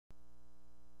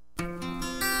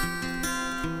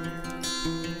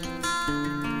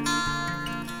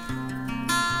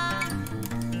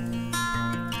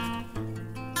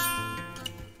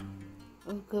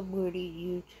Good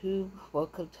morning, YouTube.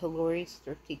 Welcome to Lori's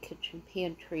Thrifty Kitchen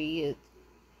Pantry.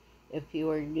 If you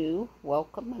are new,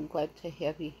 welcome. I'm glad to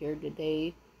have you here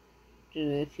today.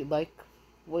 If you like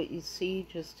what you see,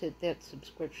 just hit that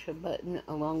subscription button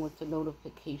along with the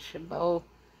notification bell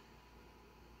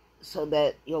so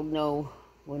that you'll know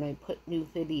when I put new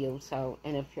videos out.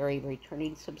 And if you're a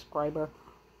returning subscriber,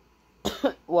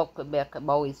 welcome back. I'm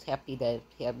always happy to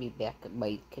have you back in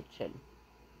my kitchen.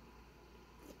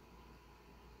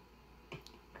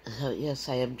 So yes,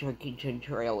 I am drinking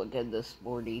ginger ale again this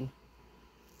morning.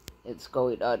 It's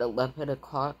going on 11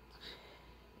 o'clock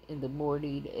in the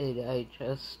morning, and I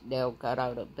just now got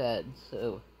out of bed,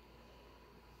 so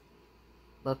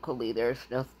luckily there's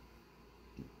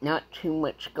not too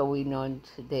much going on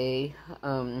today.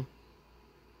 My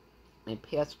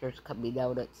pastor's coming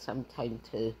out at some time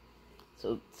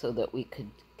so that we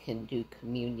can do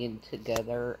communion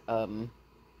together.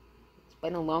 It's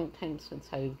been a long time since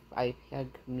I've had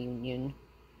communion,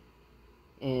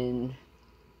 and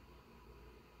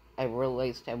I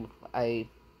realized I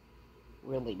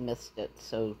really missed it,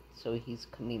 so he's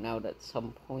coming out at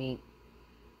some point,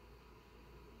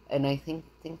 and I think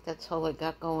that's all I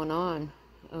got going on.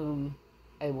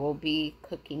 I will be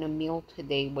cooking a meal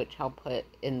today, which I'll put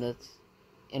in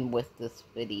with this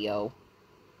video.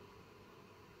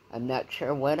 I'm not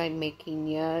sure what I'm making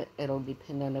yet. It'll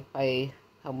depend on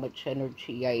how much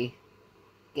energy I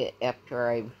get after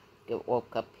I get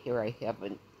woke up here. I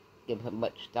haven't given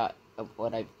much thought of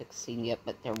what I'm fixing yet,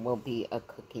 but there will be a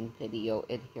cooking video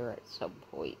in here at some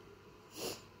point.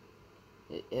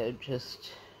 I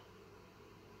just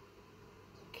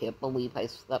can't believe I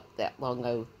slept that long.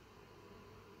 I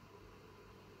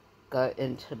got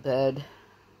into bed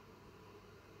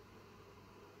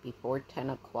before 10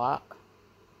 o'clock.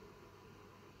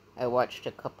 I watched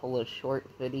a couple of short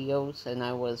videos and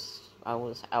I was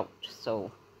out, so,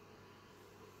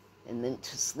 and then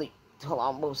to sleep till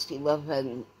almost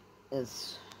 11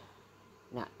 is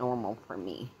not normal for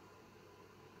me.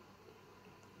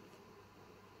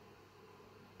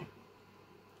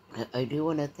 I do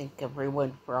want to thank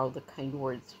everyone for all the kind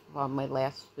words on my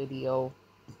last video.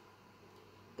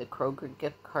 The Kroger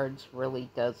gift cards really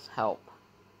does help.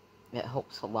 It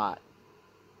helps a lot.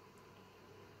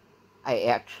 I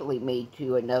actually may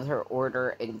do another order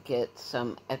and get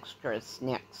some extra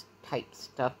snacks type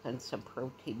stuff and some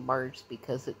protein bars,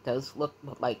 because it does look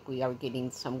like we are getting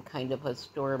some kind of a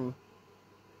storm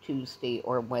Tuesday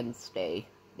or Wednesday.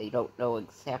 They don't know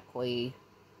exactly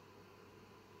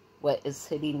what is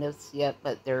hitting us yet,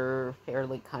 but they're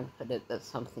fairly confident that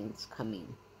something's coming.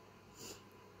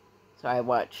 So I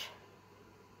watch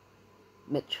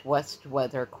Mitch West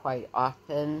weather quite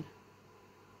often.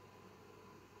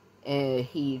 And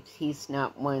he's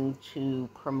not one to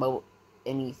promote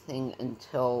anything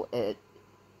until it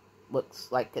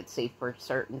looks like it's a for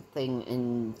certain thing,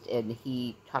 and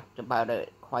he talked about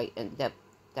it quite in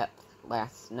depth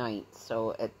last night,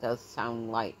 so it does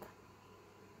sound like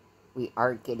we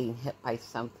are getting hit by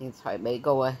something, so I may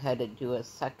go ahead and do a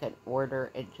second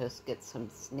order and just get some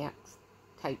snacks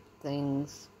type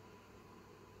things.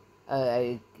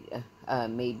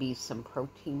 Maybe some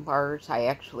protein bars. I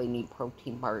actually need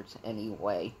protein bars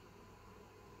anyway.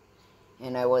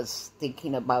 And I was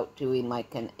thinking about doing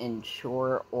like an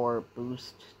Ensure or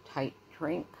Boost type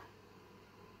drink.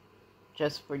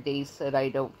 Just for days that I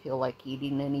don't feel like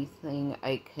eating anything,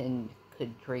 I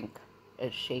could drink a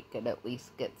shake and at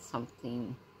least get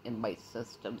something in my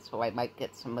system. So I might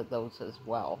get some of those as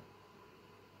well.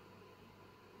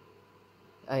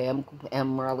 I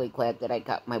am really glad that I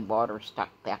got my water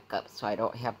stocked back up, so I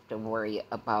don't have to worry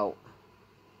about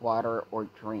water or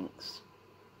drinks.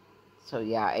 So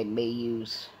yeah, I may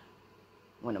use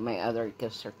one of my other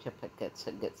gift certificates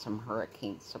and get some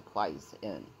hurricane supplies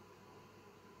in.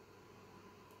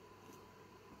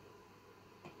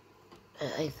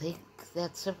 I think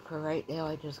that's it for right now.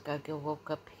 I just gotta get woke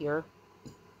up here,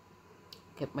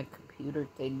 get my computer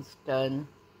things done,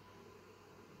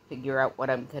 figure out what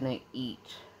I'm gonna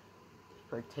eat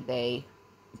for today.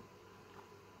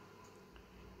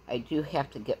 I do have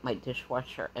to get my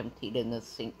dishwasher emptied and the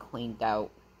sink cleaned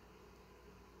out,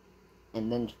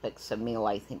 and then fix a meal.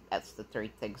 I think that's the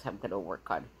 3 things I'm gonna work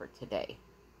on for today.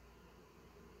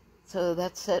 So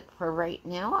that's it for right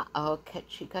now. I'll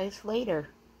catch you guys later.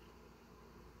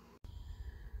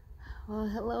 Well,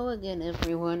 hello again,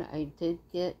 everyone. I did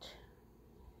get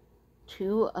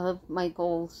 2 of my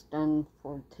goals done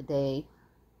for today.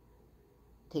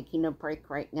 Taking a break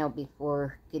right now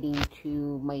before getting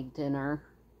to my dinner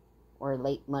or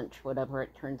late lunch, whatever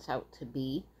it turns out to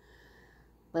be.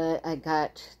 But I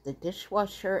got the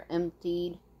dishwasher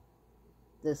emptied,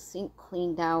 the sink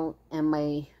cleaned out and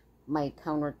my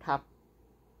countertop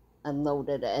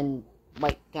unloaded and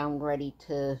wiped down, ready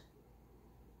to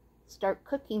start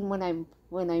cooking when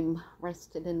I'm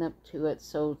rested and up to it.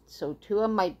 So two of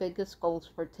my biggest goals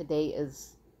for today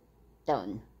is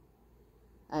done.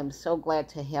 I'm so glad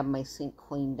to have my sink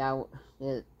cleaned out.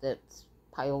 That's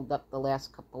piled up the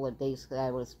last couple of days that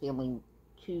I was feeling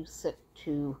too sick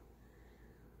to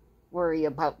worry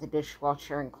about the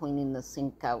dishwasher and cleaning the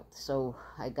sink out. So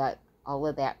I got all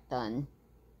of that done.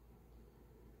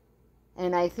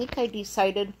 And I think I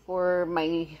decided for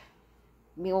my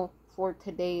meal for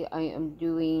today, I am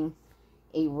doing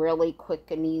a really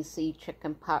quick and easy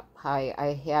chicken pot pie.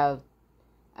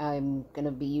 I'm going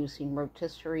to be using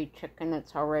rotisserie chicken.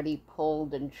 It's already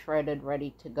pulled and shredded,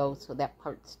 ready to go, so that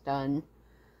part's done.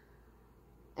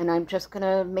 And I'm just going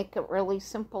to make it really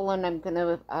simple, and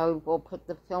I will put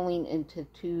the filling into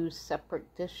 2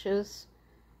 separate dishes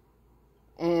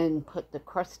and put the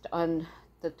crust on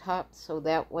the top, so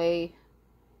that way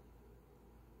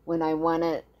when I want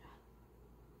it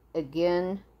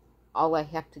again, all I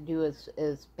have to do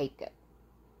is bake it.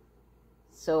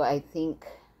 So I think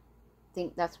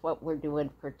that's what we're doing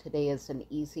for today, is an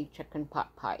easy chicken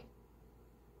pot pie.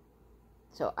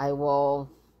 So I will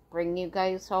bring you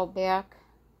guys all back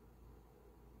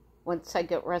once I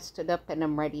get rested up and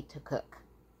I'm ready to cook.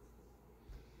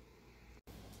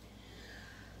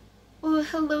 Well,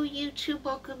 hello YouTube,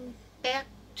 welcome back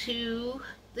to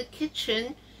the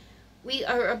kitchen. We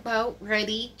are about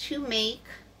ready to make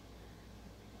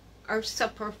our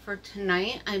supper for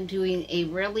tonight. I'm doing a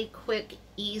really quick,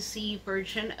 easy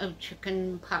version of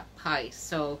chicken pot pie.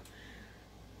 So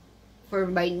for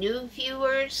my new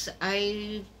viewers,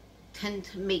 I tend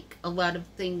to make a lot of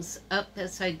things up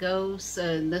as I go,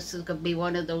 so this is going to be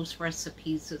one of those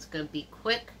recipes. It's going to be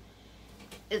quick,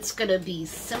 it's going to be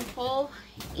simple,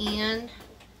 and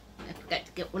I forgot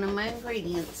to get one of my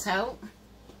ingredients out.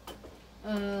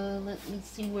 Let me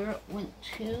see where it went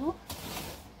to.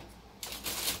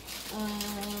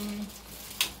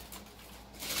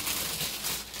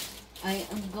 I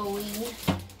am going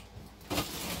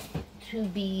to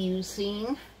be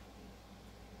using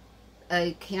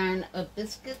a can of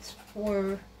biscuits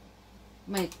for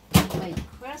my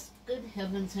crust. Good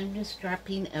heavens, I'm just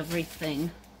dropping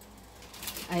everything.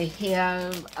 I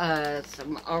have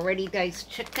some already diced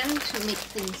chicken to make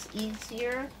things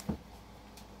easier,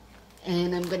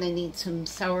 and I'm going to need some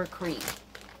sour cream.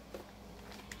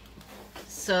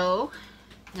 So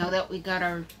now that we got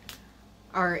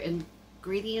our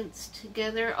ingredients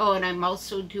together, oh, and I'm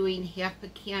also doing half a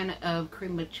can of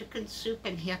cream of chicken soup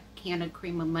and half a can of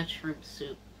cream of mushroom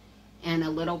soup and a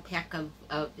little pack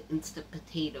of instant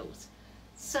potatoes.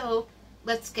 So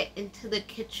let's get into the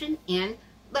kitchen and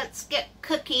let's get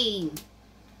cooking.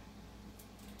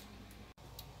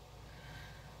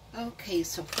 Okay,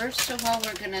 so first of all,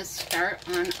 we're going to start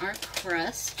on our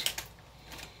crust.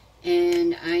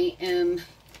 And I am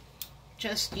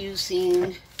just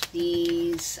using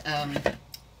these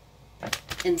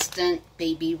instant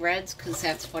baby reds because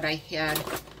that's what I had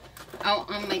out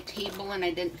on my table and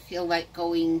I didn't feel like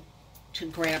going to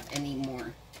grab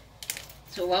anymore.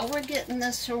 So while we're getting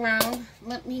this around,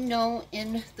 let me know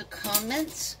in the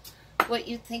comments what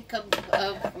you think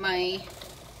of my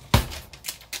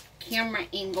camera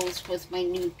angles with my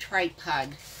new tripod,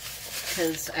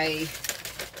 because I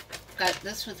got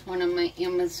this with one of my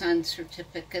Amazon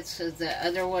certificates, so the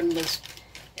other one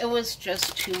was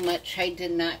just too much. I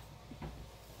did not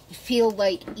feel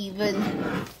like even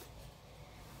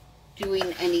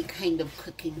doing any kind of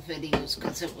cooking videos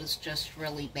because it was just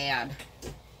really bad.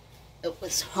 It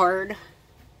was hard.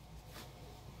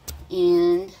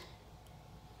 And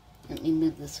let me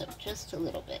move this up just a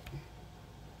little bit.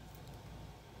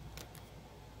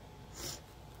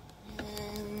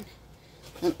 And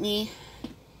let me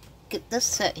get this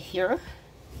set here.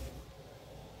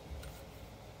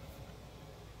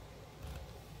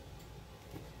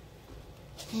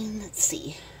 And let's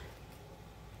see.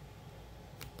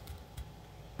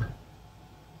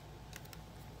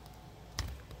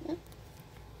 Yep.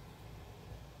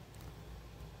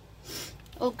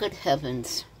 Oh, good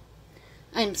heavens.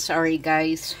 I'm sorry,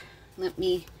 guys. Let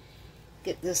me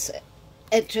get this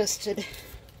adjusted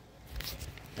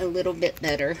a little bit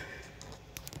better.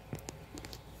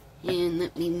 And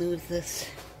let me move this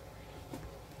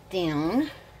down.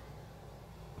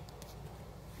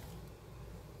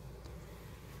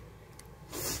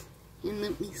 And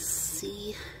let me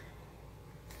see.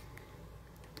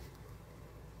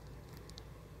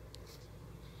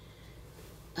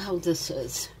 How this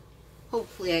is.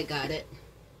 Hopefully I got it.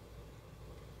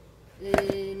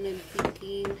 And I'm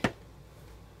thinking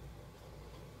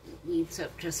Leaves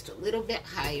up just a little bit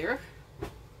higher.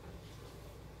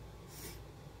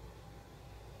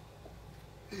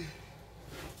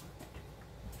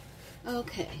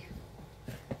 Okay.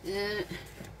 And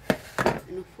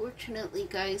unfortunately,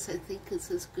 guys, I think it's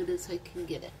as good as I can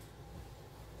get it.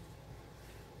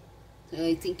 So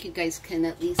I think you guys can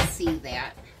at least see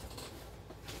that.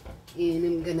 And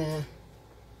I'm gonna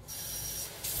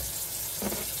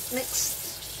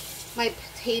mix my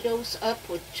potatoes up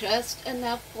with just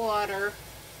enough water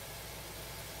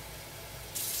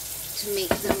to make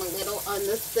them a little on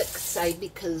the thick side,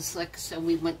 because like I said,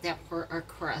 we want that for our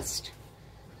crust.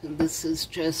 And this is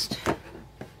just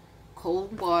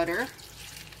cold water.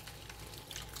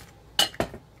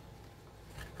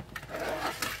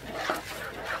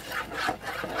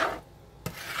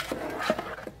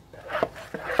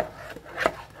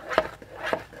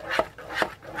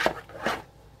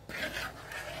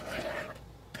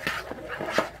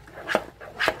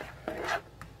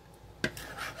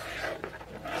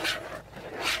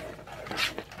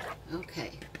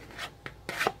 Okay.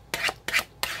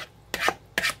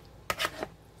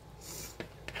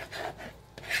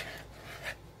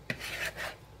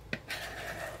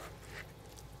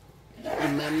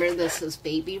 Remember, this is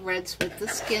baby reds with the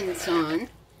skins on,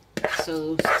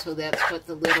 so that's what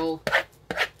the little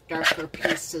darker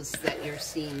pieces that you're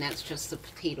seeing, that's just the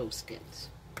potato skins.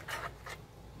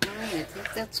 Alright, I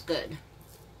think that's good.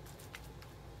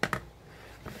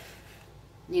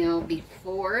 Now,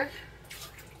 before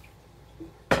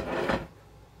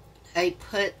I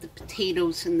put the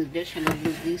potatoes in the dish, I'm going to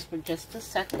move these for just a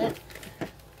second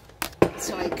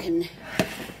so I can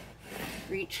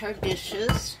reach our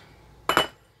dishes.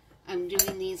 I'm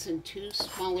doing these in 2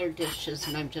 smaller dishes,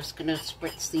 and I'm just going to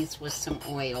spritz these with some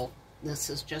oil. This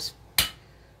is just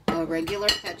a regular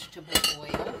vegetable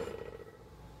oil.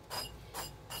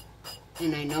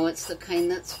 And I know it's the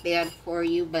kind that's bad for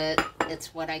you, but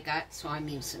it's what I got, so I'm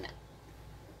using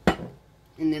it.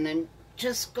 And then I'm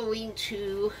just going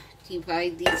to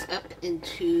divide these up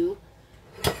into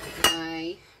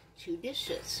my 2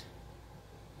 dishes.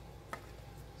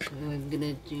 So I'm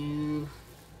going to do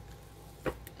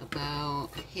about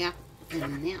half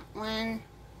in that one,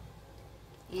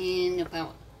 and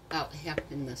about half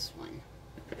in this one.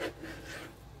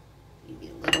 Maybe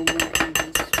a little more in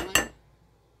this one,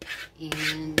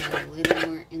 and a little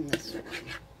more in this one.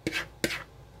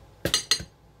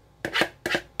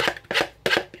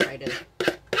 Try to...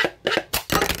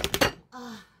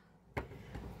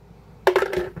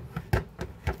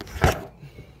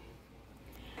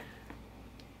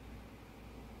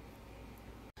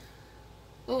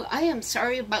 Oh, I am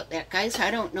sorry about that, guys. I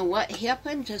don't know what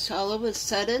happened. Just all of a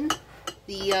sudden,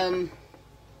 the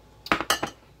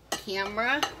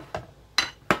camera,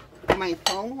 my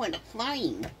phone went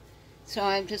flying. So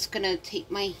I'm just going to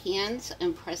take my hands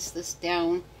and press this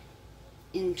down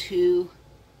into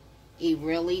a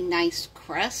really nice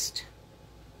crust.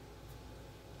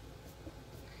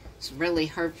 It's really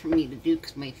hard for me to do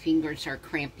because my fingers are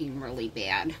cramping really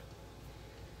bad.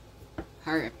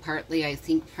 Partly, I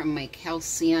think, from my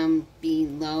calcium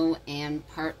being low, and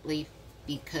partly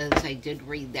because I did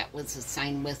read that was a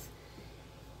sign with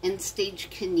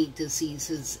end-stage kidney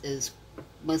diseases is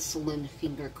muscle and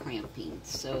finger cramping.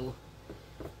 So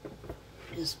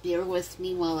just bear with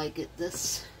me while I get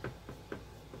this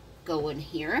going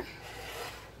here.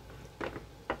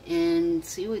 And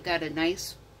see, we got a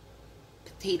nice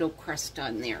potato crust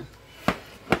on there.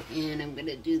 And I'm going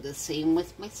to do the same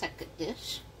with my second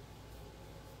dish.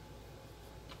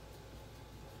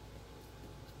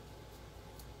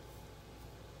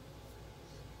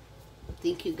 I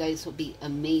think you guys will be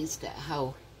amazed at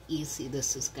how easy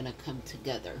this is going to come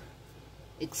together.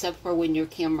 Except for when your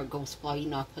camera goes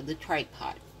flying off of the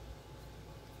tripod.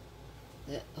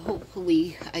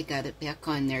 Hopefully I got it back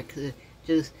on there. Cause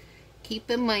just keep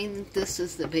in mind this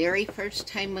is the very first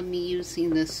time of me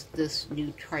using this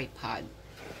new tripod.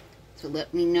 So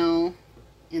let me know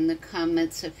in the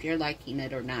comments if you're liking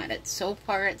it or not. So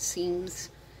far it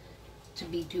seems to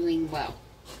be doing well.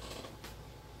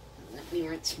 Let me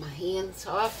rinse my hands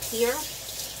off here.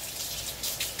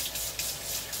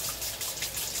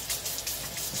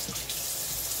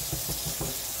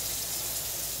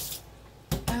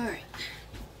 All right.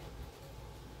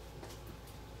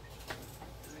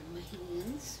 Dry my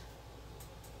hands.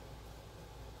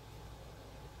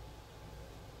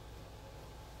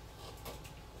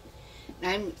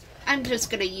 I'm just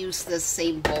going to use this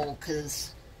same bowl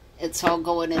because it's all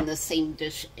going in the same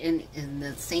dish, in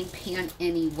the same pan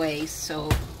anyway, so,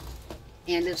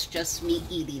 and it's just me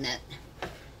eating it.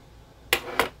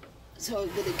 So I'm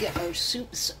going to get our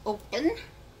soups open.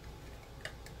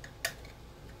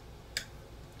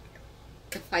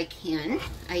 if I can.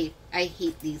 I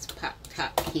hate these pop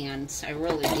top cans. I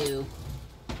really do.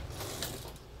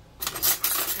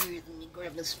 Alright, let me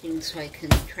grab a spoon so I can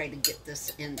try to get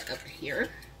this end up here.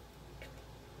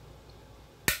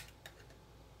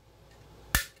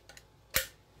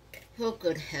 Oh,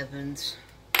 good heavens.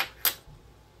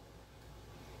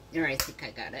 There, I think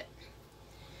I got it.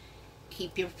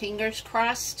 Keep your fingers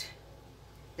crossed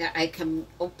that I can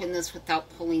open this without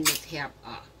pulling the tab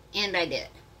off. And I did.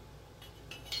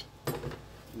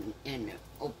 And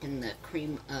open the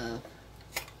cream of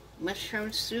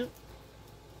mushroom soup.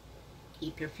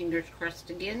 Keep your fingers crossed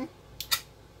again.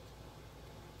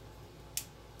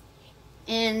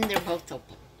 And they're both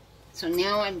open. So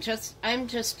now I'm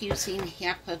just using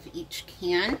half of each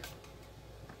can.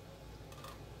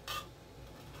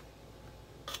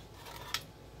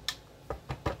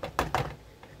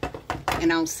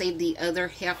 And I'll save the other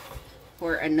half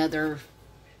for another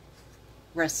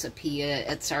recipe.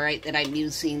 It's alright that I'm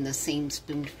using the same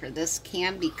spoon for this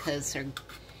can because they're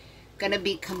going to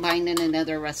be combined in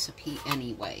another recipe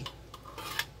anyway.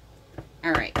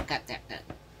 Alright, got that done.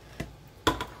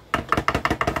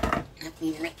 Let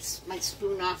me rinse my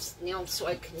spoon off now so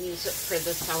I can use it for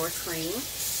the sour cream.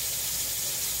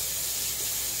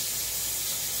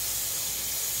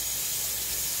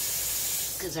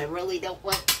 Because I really don't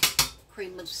want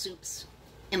cream of soups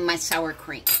in my sour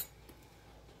cream.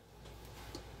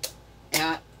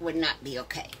 That would not be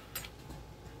okay.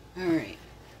 Alright.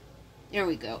 There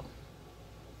we go.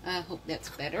 I hope that's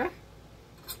better.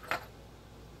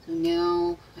 So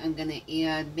now I'm going to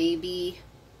add maybe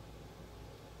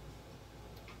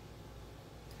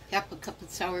half a cup of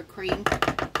sour cream.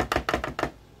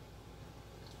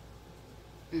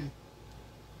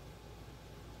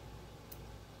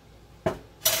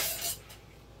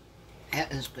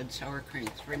 That is good sour cream.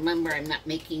 Remember, I'm not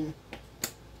making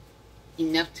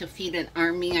enough to feed an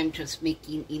army. I'm just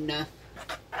making enough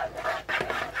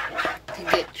to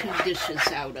get 2 dishes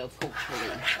out of,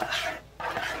 hopefully.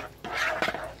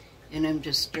 And I'm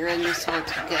just stirring this all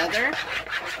together.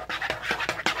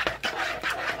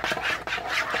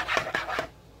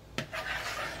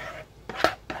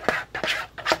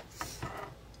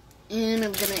 And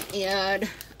I'm going to add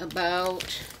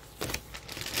about,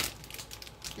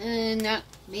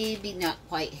 maybe not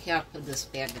quite half of this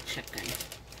bag of chicken.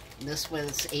 This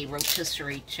was a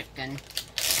rotisserie chicken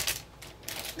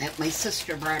that my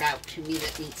sister brought out to me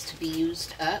that needs to be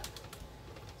used up.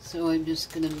 So I'm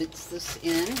just going to mix this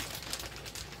in.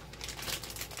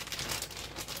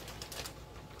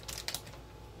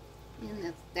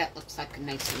 And that looks like a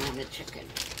nice amount of chicken.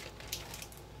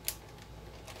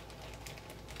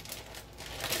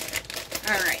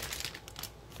 Alright,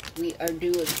 we are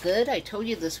doing good. I told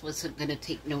you this wasn't going to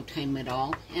take no time at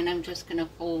all. And I'm just going to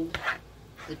fold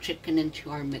the chicken into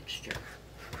our mixture.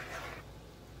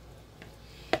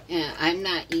 And I'm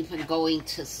not even going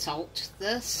to salt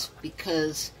this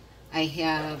because I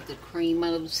have the cream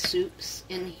of soups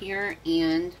in here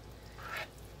and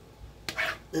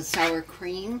the sour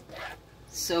cream.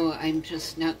 So I'm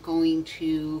just not going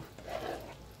to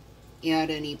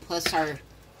add any. Plus our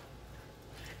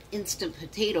instant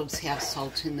potatoes have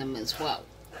salt in them as well.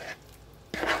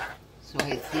 So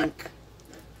I think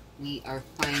we are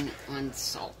fine on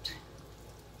salt.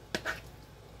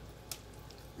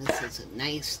 This is a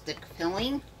nice thick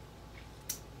filling.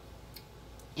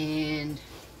 And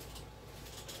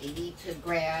I need to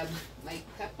grab my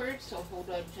pepper, so hold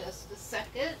on just a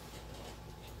second.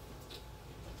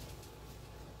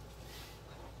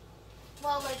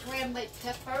 While I grab my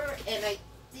pepper, and I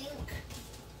think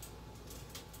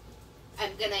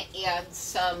I'm going to add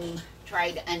some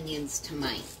dried onions to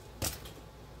mine.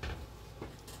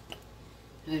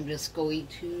 I'm just going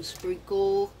to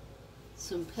sprinkle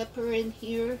some pepper in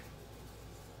here.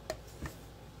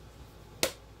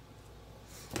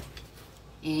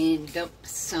 And dump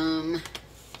some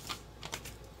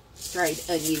dried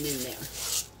onion in there.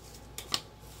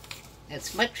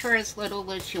 As much or as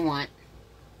little as you want.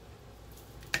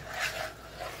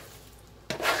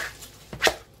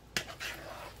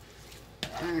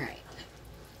 Alright.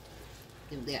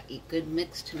 Give that a good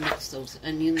mix to mix those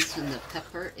onions and the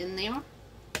pepper in there.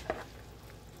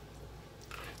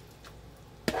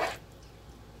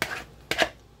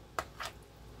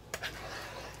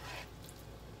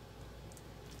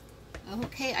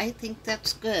 Okay, I think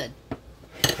that's good.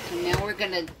 So now we're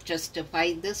going to just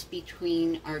divide this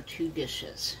between our 2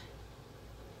 dishes.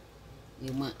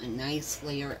 We want a nice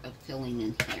layer of filling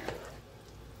in here.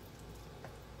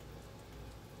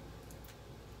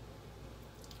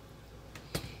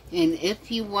 And if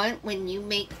you want, when you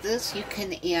make this, you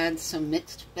can add some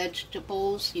mixed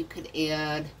vegetables. You could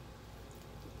add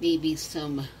maybe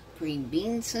some green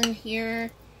beans in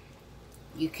here.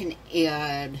 You can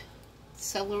add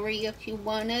celery if you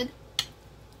wanted.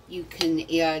 You can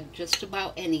add just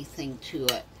about anything to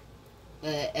it.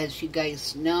 But as you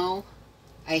guys know,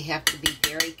 I have to be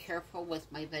very careful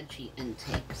with my veggie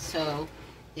intake. So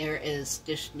there is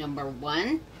dish number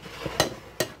 1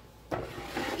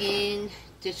 and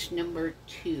dish number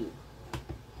 2.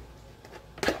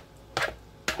 I'm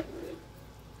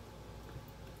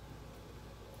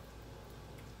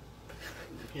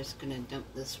just going to dump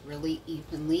this really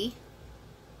evenly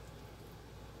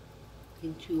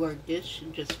into our dish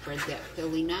and just spread that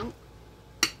filling out.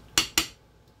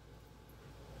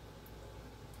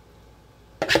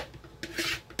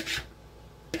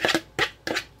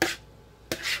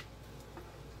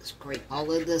 Scrape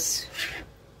all of this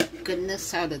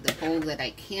goodness out of the bowl that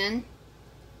I can.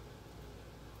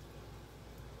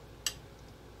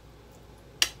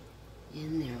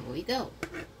 And there we go.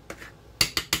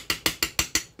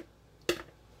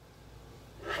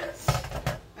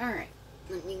 Alright,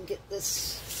 let me get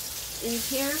this in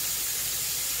here.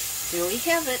 There we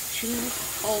have it, 2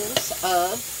 bowls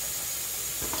of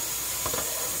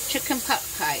chicken pot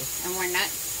pie. And we're not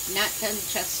done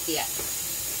just yet.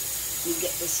 We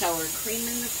get the sour cream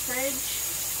in the fridge.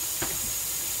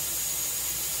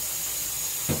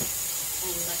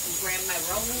 And let me grab my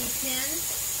rolling pin.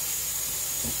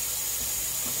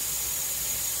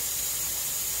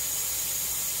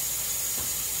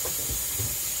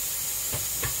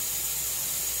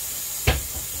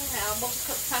 And I almost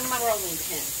cooked on my rolling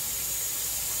pin.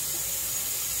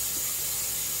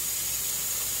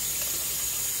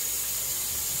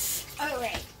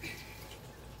 Alright.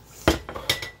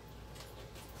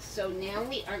 So now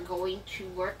we are going to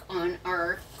work on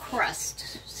our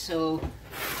crust. So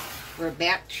we're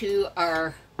back to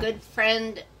our good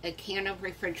friend, a can of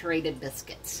refrigerated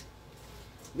biscuits.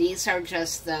 These are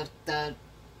just the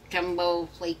jumbo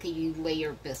flaky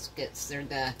layer biscuits. They're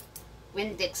the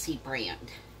Winn-Dixie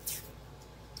brand.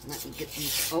 Let me get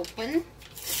these open.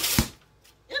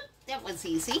 Oop, that was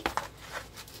easy.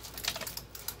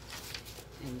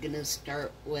 I'm gonna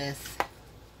start with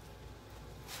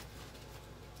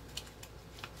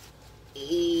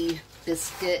a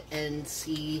biscuit and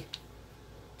see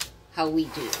how we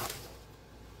do.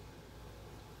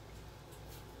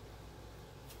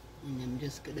 And I'm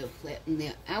just going to flatten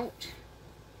that out.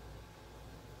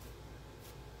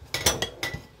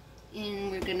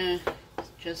 And we're going to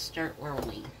just start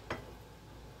rolling.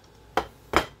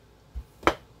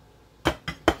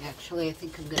 Actually, I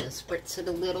think I'm going to spritz it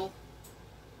a little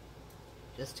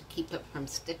just to keep it from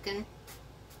sticking,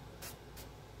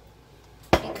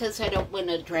 because I don't want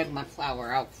to drag my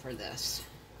flour out for this.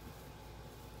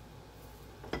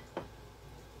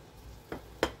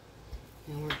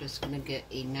 And we're just going to get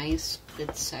a nice,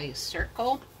 good-sized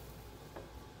circle.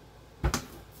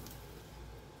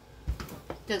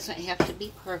 Doesn't have to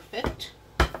be perfect.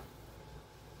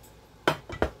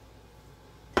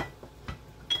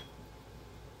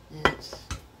 Let's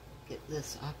get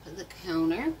this off of the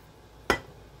counter.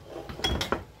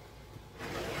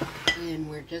 And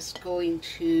we're just going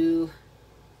to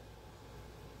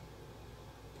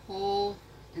pull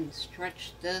and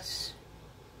stretch this.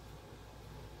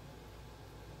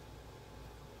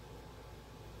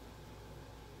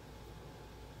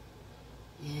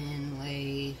 And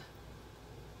lay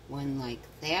one like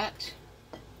that.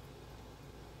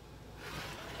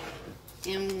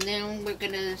 And then we're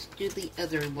going to do the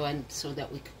other one so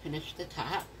that we can finish the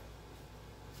top.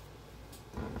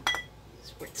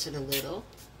 Spritz it a little.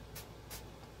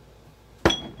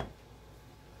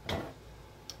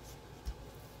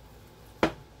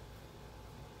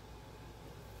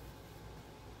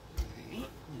 Alright,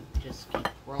 just keep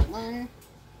rolling.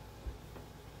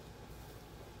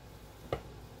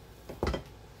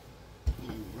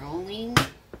 And rolling.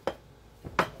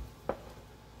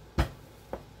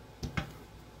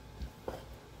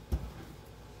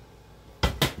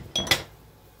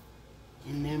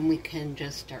 And then we can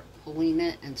just start pulling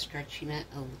it and stretching it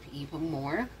even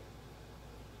more.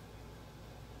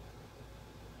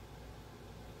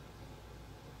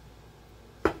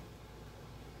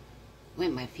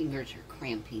 Wait, my fingers are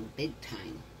cramping big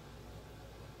time.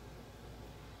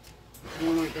 And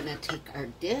then we're going to take our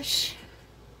dish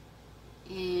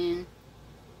and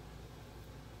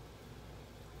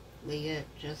lay it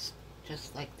just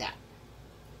like that.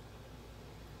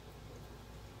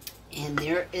 And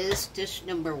there is dish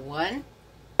number 1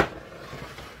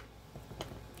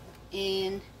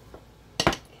 and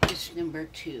dish number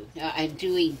 2. Now I'm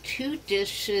doing 2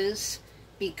 dishes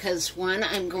because one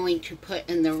I'm going to put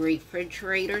in the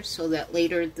refrigerator so that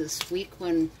later this week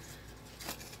when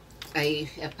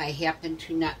if I happen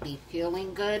to not be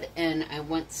feeling good and I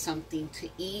want something to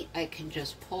eat, I can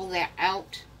just pull that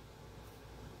out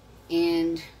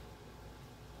and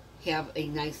have a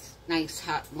nice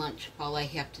hot lunch. All I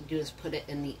have to do is put it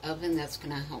in the oven. That's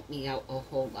going to help me out a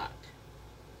whole lot.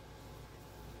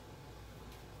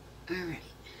 Alright,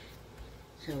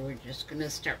 so we're just going to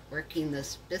start working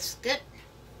this biscuit.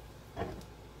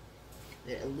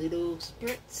 Give it a little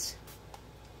spritz.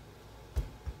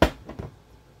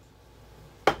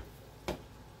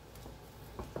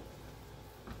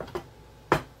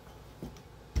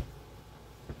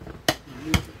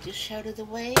 Move the dish out of the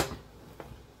way.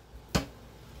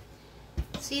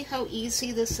 See how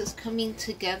easy this is coming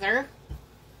together?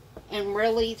 And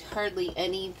really hardly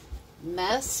any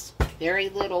mess. Very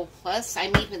little fuss.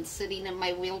 I'm even sitting in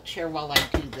my wheelchair while I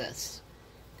do this.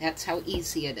 That's how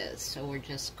easy it is. So we're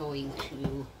just going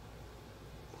to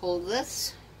pull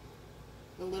this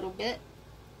a little bit.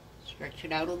 Stretch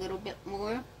it out a little bit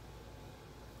more.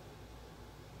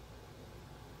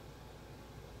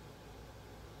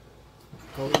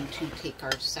 Going to take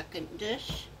our second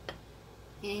dish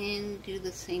and do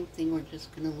the same thing. We're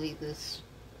just going to lay this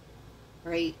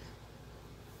right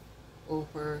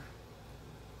over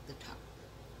the top.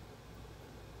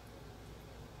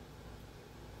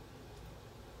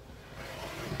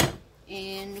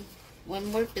 And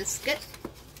one more biscuit.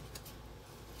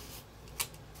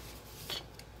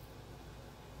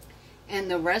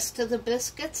 And the rest of the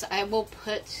biscuits I will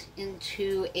put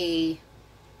into a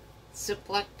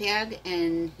Ziploc bag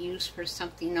and use for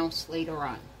something else later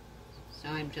on. So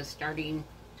I'm just starting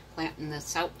to flatten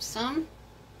this out some.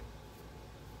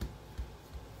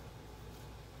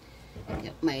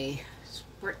 Get my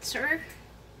spritzer.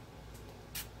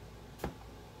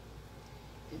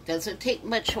 It doesn't take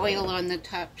much oil on the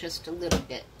top, just a little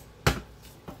bit.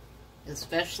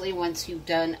 Especially once you've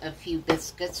done a few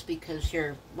biscuits, because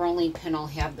your rolling pin will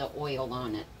have the oil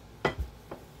on it.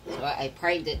 So I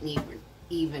probably didn't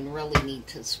even really need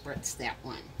to spritz that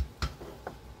one.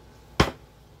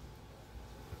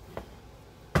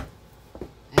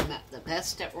 I'm not the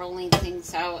best at rolling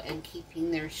things out and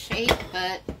keeping their shape,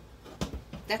 but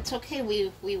that's okay.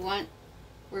 We're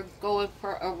going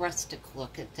for a rustic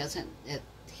look. It doesn't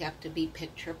have to be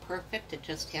picture perfect. It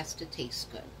just has to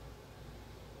taste good.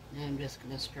 Now I'm just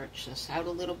going to stretch this out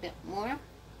a little bit more.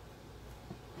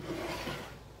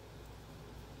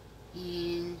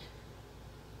 And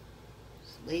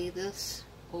just lay this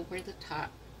over the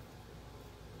top.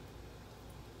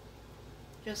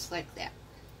 Just like that.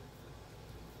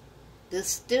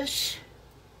 This dish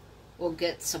will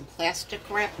get some plastic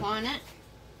wrap on it.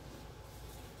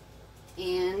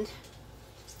 And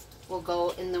will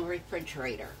go in the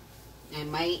refrigerator. I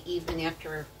might, even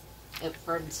after it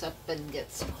burns up and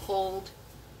gets cold,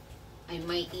 I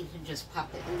might even just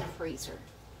pop it in the freezer.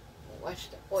 Wash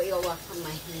the oil off of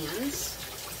my hands.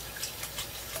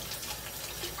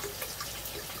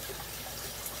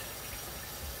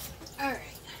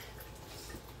 Alright.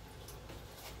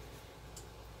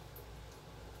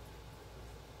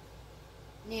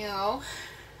 Now,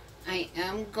 I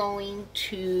am going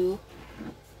to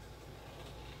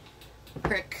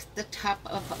prick the top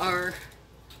of our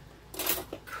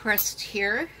crust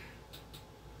here.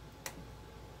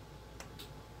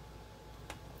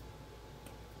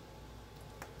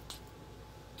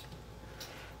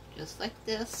 Just like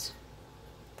this.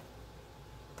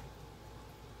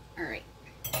 Alright.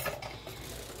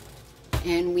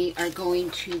 And we are going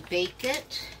to bake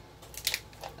it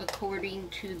according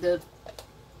to the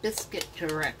biscuit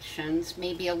directions,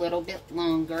 maybe a little bit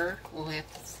longer. We'll have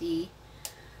to see.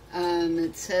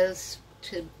 It says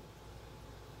to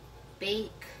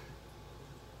bake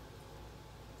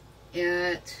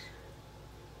at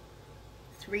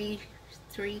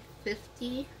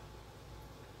 350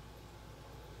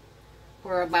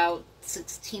 for about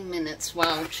 16 minutes.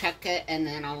 Well, I'll check it and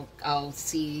then I'll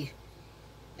see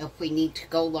if we need to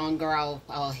go longer.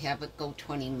 I'll have it go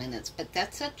 20 minutes. But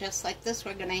that's it. Just like this,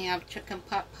 we're gonna have chicken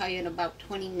pot pie in about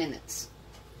 20 minutes.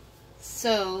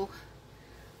 So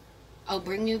I'll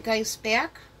bring you guys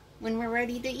back when we're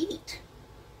ready to eat.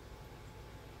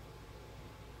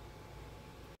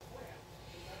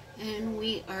 And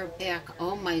we are back.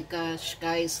 Oh my gosh,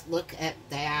 guys, look at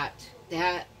that.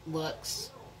 That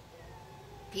looks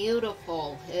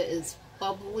beautiful. It is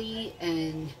bubbly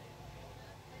and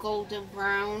golden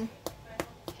brown.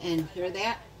 And hear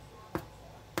that?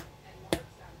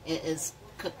 It is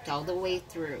cooked all the way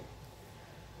through.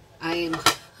 I am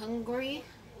hungry.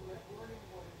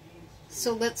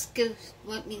 So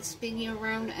let me spin you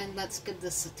around and let's give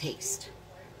this a taste.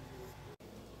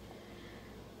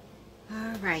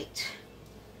 Alright.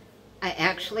 I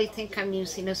actually think I'm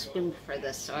using a spoon for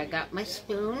this. So I got my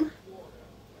spoon.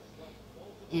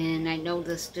 And I know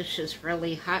this dish is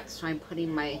really hot, so I'm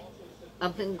putting my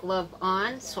oven glove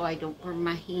on so I don't burn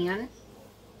my hand.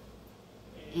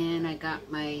 And I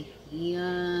got my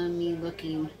yummy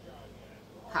looking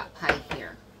pot pie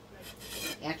here.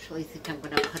 I actually think I'm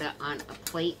going to put it on a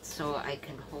plate so I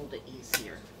can hold it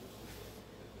easier.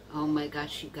 Oh my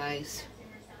gosh, you guys.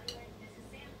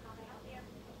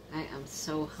 I am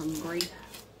so hungry.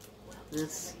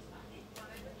 This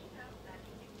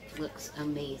looks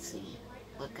amazing.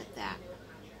 Look at that.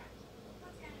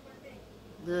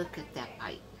 Look at that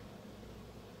bite.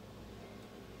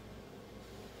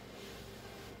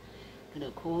 I'm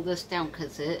going to cool this down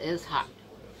because it is hot.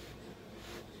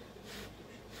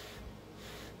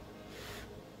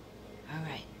 All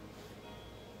right.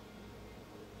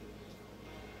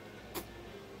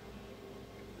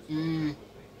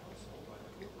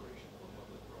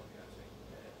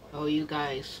 Oh, you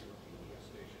guys.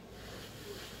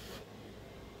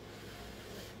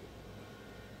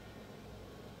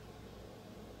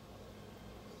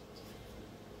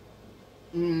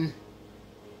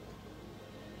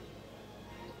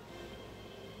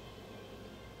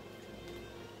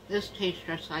 This tastes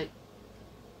just like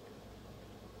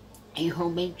a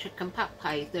homemade chicken pot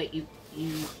pie that you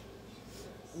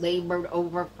labored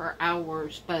over for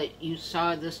hours, but you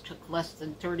saw this took less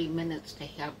than 30 minutes to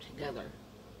have together.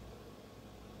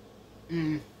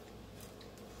 I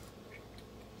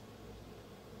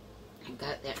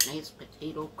got that nice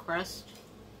potato crust,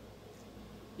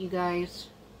 you guys.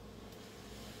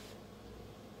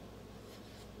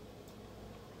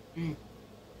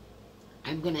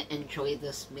 I'm going to enjoy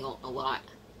this meal a lot.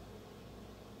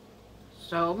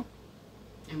 So,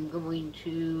 I'm going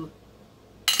to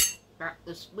drop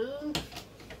the spoon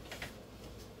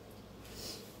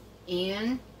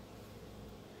and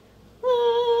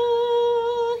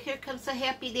woo, here comes the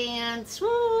happy dance.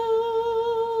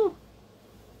 Woo!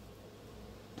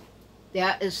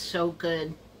 That is so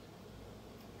good.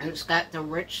 It's got the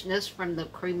richness from the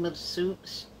cream of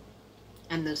soups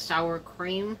and the sour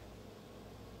cream.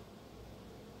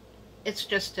 It's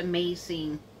just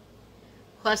amazing.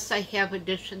 Plus, I have a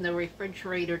dish in the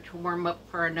refrigerator to warm up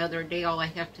for another day. All I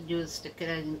have to do is stick it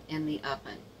in the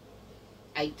oven.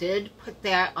 I did put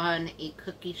that on a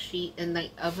cookie sheet in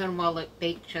the oven while it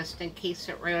baked just in case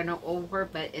it ran over,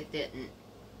 but it didn't.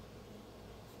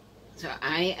 So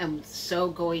I am so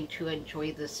going to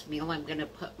enjoy this meal. I'm going to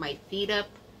put my feet up,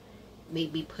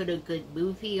 maybe put a good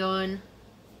movie on,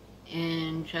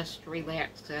 and just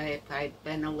relax. I've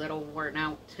been a little worn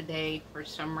out today for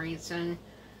some reason.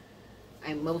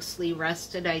 I'm mostly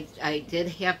rested. I did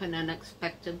have an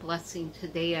unexpected blessing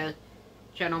today. A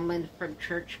gentleman from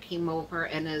church came over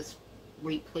and is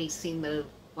replacing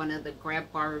one of the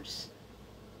grab bars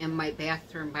in my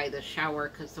bathroom by the shower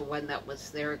because the one that was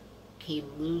there came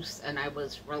loose, and I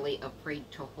was really afraid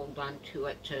to hold on to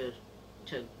it to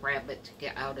grab it to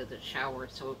get out of the shower.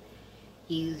 So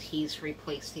he's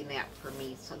replacing that for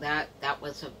me. So that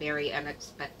was a very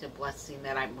unexpected blessing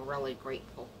that I'm really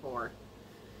grateful for.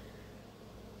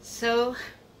 So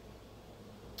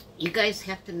you guys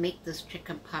have to make this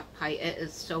chicken pot pie. It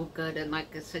is so good, and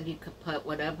like I said, you could put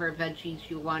whatever veggies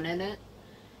you want in it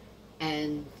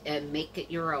and make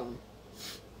it your own.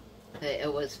 But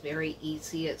it was very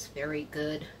easy. It's very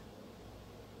good.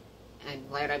 I'm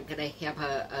glad I'm going to have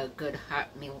a good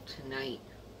hot meal tonight.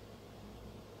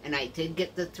 And I did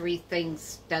get the 3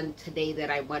 things done today that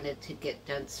I wanted to get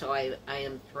done, so I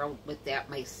am thrilled with that.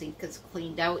 My sink is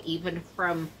cleaned out, even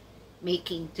from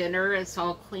making dinner is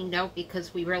all cleaned out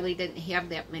because we really didn't have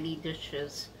that many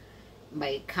dishes.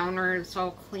 My counter is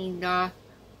all cleaned off,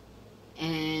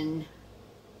 and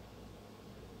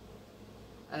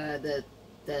the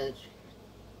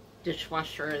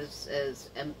dishwasher is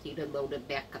emptied and loaded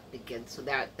back up again. So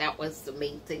that was the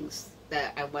main things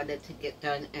that I wanted to get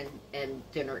done,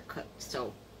 and dinner cooked.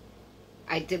 So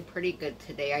I did pretty good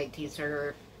today. I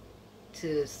deserve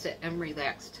to sit and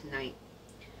relax tonight.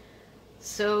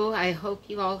 So I hope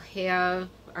you all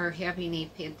are having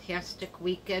a fantastic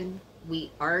weekend.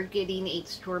 We are getting a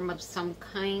storm of some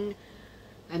kind.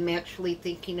 I'm actually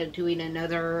thinking of doing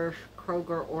another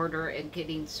Kroger order and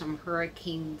getting some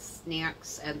hurricane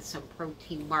snacks and some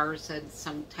protein bars and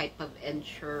some type of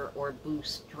Ensure or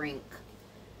Boost drink.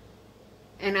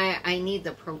 And I need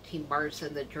the protein bars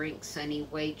and the drinks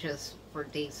anyway, just for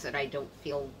days that I don't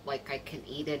feel like I can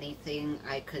eat anything.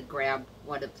 I could grab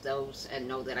one of those and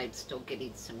know that I'm still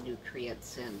getting some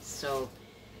nutrients in. So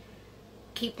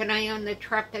keep an eye on the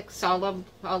tropics. All of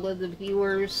the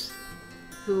viewers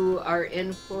who are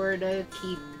in Florida,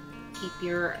 keep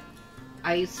your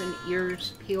eyes and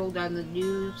ears peeled on the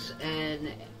news,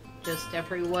 and just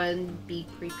everyone be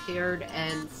prepared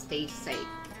and stay safe.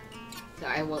 So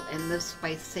I will end this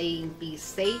by saying be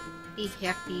safe, be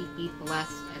happy, be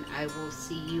blessed, and I will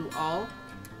see you all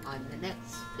on the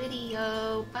next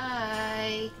video.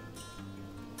 Bye!